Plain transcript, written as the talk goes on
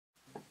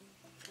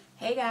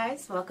Hey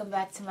guys, welcome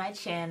back to my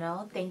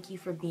channel. Thank you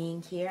for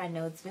being here. I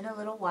know it's been a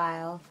little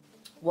while.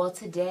 Well,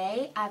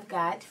 today I've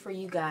got for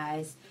you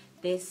guys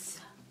this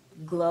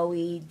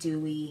glowy,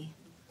 dewy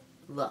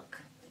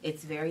look.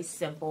 It's very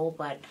simple,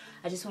 but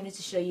I just wanted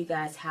to show you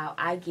guys how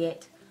I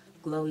get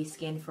glowy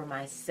skin for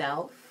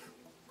myself,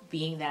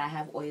 being that I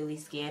have oily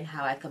skin,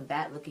 how I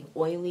combat looking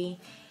oily,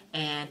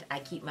 and I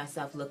keep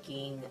myself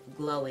looking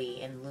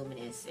glowy and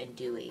luminous and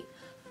dewy.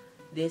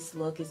 This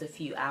look is a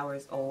few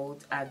hours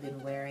old. I've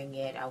been wearing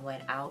it. I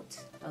went out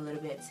a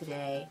little bit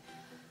today.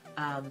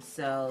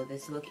 So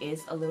this look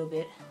is a little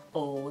bit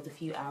old, a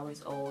few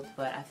hours old,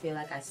 but I feel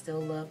like I still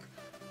look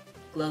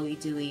glowy,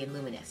 dewy, and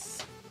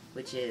luminous,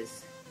 which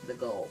is the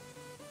goal.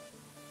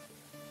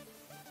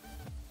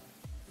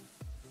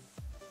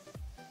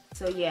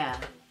 So yeah,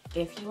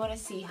 if you want to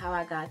see how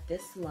I got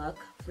this look,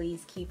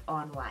 please keep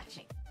on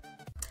watching.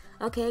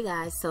 Okay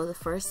guys, so the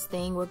first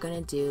thing we're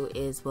going to do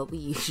is what we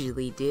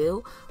usually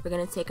do. We're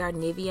going to take our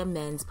Nivea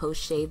Men's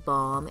Post Shave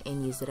Balm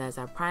and use it as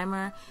our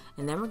primer.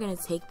 And then we're going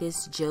to take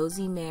this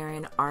Josie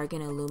Maran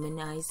Argan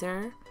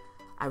Illuminizer.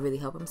 I really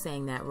hope I'm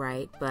saying that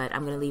right, but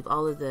I'm going to leave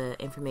all of the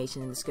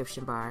information in the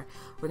description bar.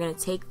 We're going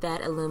to take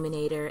that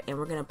illuminator and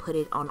we're going to put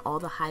it on all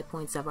the high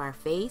points of our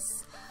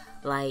face,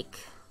 like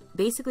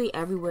basically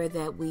everywhere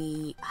that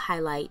we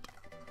highlight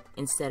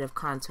instead of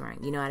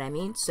contouring, you know what I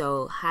mean?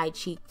 So high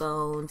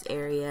cheekbones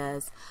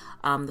areas,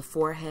 the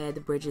forehead,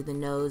 the bridge of the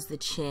nose, the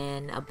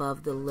chin,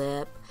 above the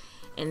lip,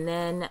 and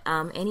then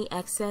any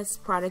excess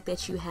product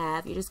that you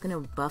have, you're just going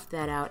to buff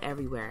that out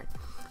everywhere.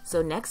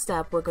 So next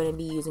up, we're going to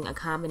be using a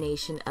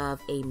combination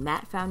of a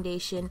matte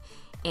foundation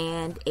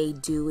and a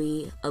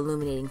dewy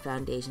illuminating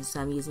foundation.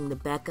 So I'm using the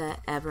Becca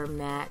I'm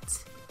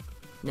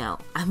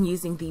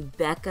using the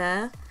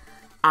Becca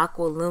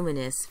Aqua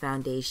Luminous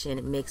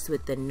foundation mixed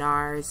with the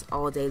NARS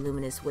All Day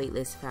Luminous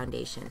Weightless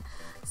foundation.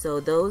 So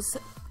those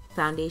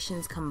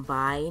foundations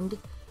combined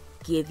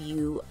give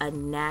you a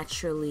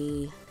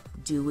naturally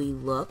dewy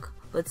look,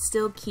 but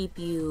still keep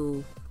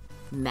you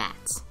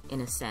matte in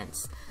a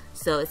sense.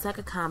 So it's like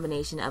a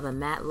combination of a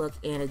matte look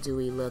and a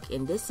dewy look,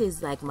 and this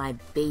is like my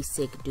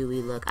basic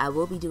dewy look. I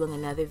will be doing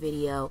another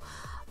video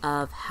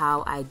of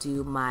how I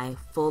do my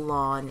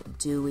full-on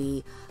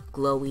dewy,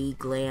 glowy,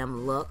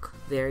 glam look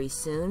very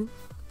soon.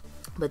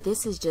 But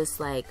this is just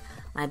like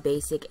my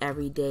basic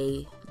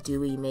everyday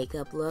dewy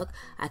makeup look.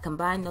 I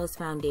combine those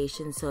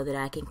foundations so that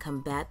I can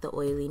combat the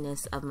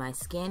oiliness of my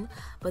skin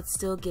but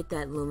still get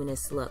that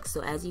luminous look.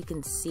 So as you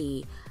can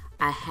see,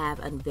 I have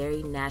a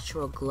very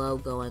natural glow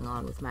going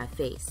on with my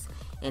face,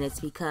 and it's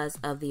because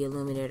of the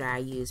illuminator I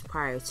used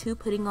prior to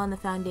putting on the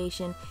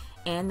foundation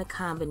and the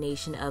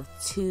combination of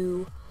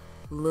two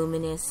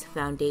luminous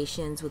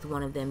foundations with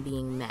one of them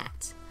being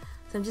matte.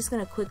 So I'm just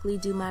going to quickly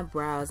do my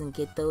brows and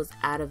get those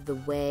out of the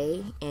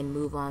way and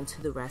move on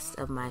to the rest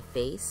of my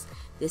face.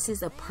 This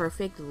is a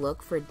perfect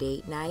look for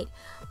date night,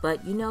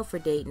 but you know, for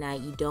date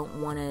night you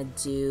don't want to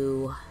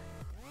do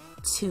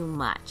too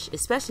much,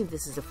 especially if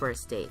this is a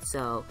first date.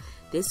 So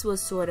this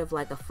was sort of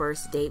like a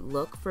first date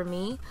look for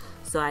me,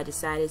 so I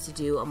decided to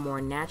do a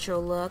more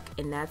natural look,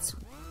 and that's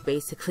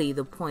basically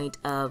the point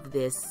of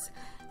this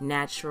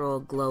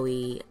natural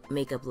glowy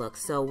makeup look.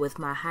 So with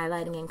my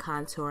highlighting and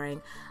contouring,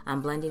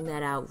 I'm blending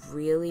that out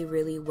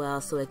really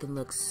well so it can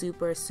look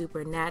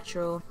super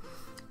natural.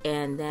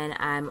 And then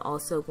I'm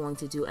also going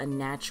to do a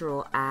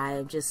natural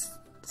eye, just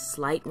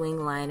slight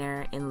wing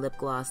liner and lip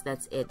gloss.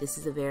 That's it. This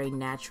is a very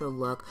natural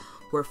look.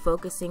 We're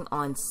focusing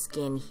on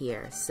skin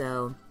here,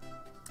 so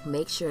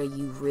make sure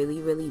you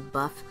really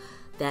buff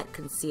that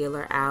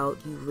concealer out.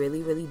 You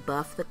really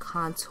buff the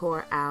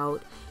contour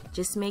out.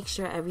 Just make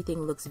sure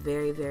everything looks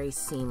very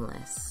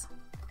seamless.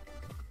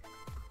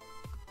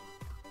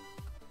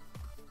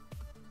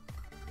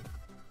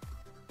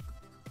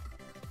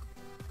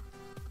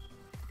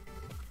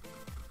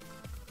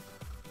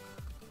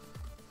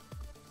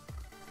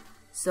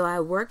 So I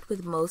worked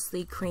with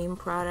mostly cream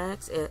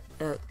products,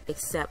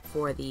 except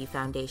for the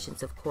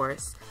foundations, of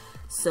course,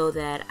 so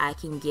that I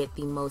can get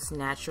the most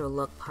natural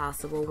look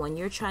possible. When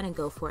you're trying to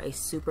go for a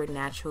super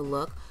natural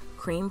look,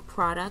 cream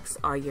products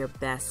are your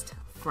best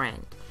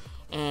friend.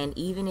 And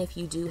even if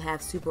you do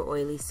have super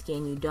oily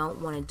skin, you don't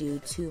want to do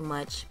too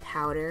much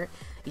powder.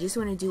 You just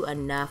want to do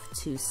enough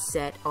to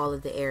set all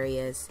of the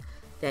areas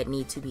that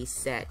need to be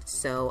set.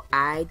 So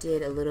I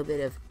did a little bit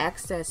of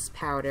excess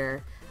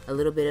powder, a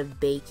little bit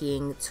of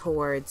baking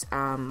towards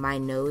my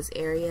nose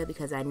area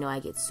because I know I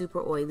get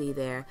super oily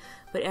there.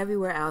 But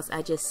everywhere else,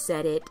 I just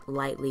set it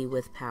lightly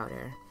with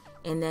powder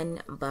and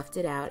then buffed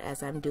it out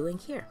as I'm doing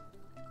here.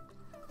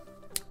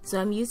 So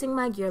I'm using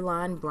my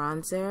Guerlain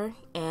bronzer,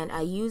 and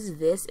I use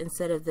this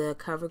instead of the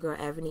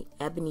CoverGirl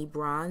Ebony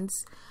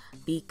bronze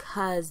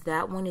because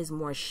that one is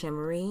more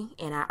shimmery,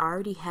 and I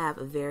already have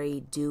a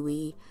very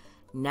dewy,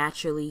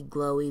 naturally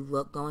glowy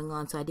look going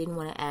on, so I didn't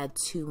want to add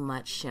too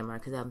much shimmer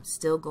because I'm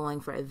still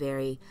going for a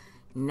very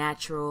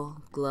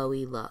natural,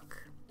 glowy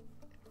look.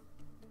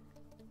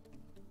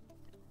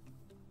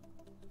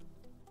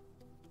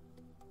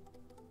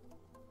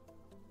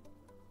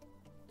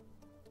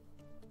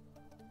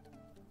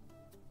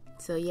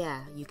 So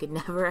yeah, you can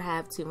never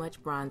have too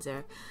much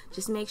bronzer.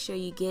 Just make sure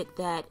you get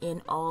that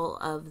in all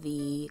of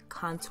the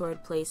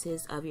contoured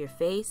places of your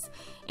face.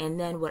 And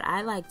then what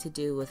I like to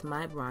do with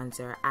my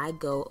bronzer, I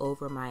go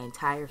over my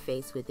entire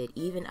face with it,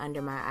 even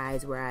under my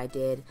eyes where I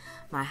did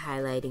my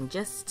highlighting,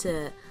 just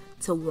to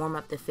warm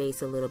up the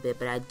face a little bit.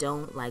 But I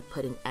don't like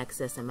put an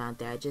excess amount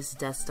there. I just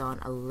dust on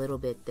a little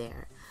bit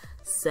there.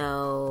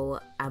 So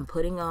I'm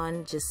putting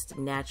on just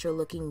natural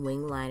looking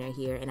wing liner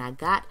here, and I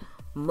got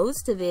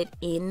most of it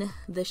in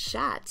the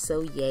shot,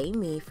 so yay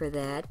me for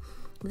that.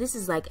 This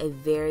is like a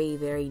very,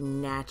 very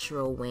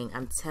natural wing.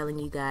 I'm telling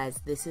you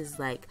guys, this is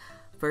like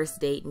first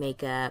date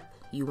makeup.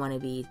 You want to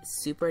be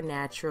super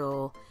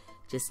natural,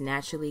 just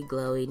naturally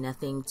glowy,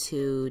 nothing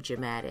too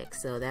dramatic.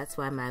 So that's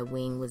why my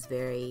wing was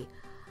very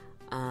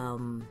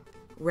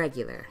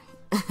regular,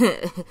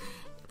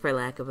 for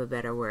lack of a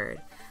better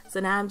word. So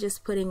now I'm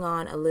just putting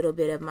on a little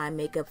bit of my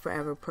Makeup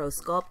Forever Pro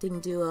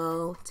Sculpting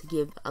Duo to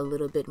give a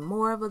little bit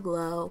more of a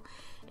glow.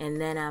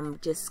 And then I'm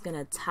just going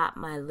to top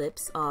my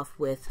lips off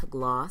with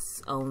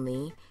gloss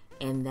only.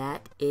 And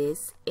that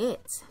is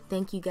it.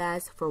 Thank you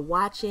guys for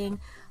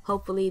watching.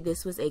 Hopefully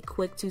this was a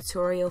quick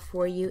tutorial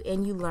for you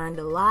and you learned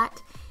a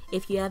lot.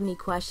 If you have any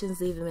questions,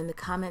 leave them in the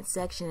comment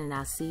section and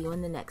I'll see you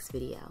in the next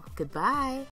video. Goodbye.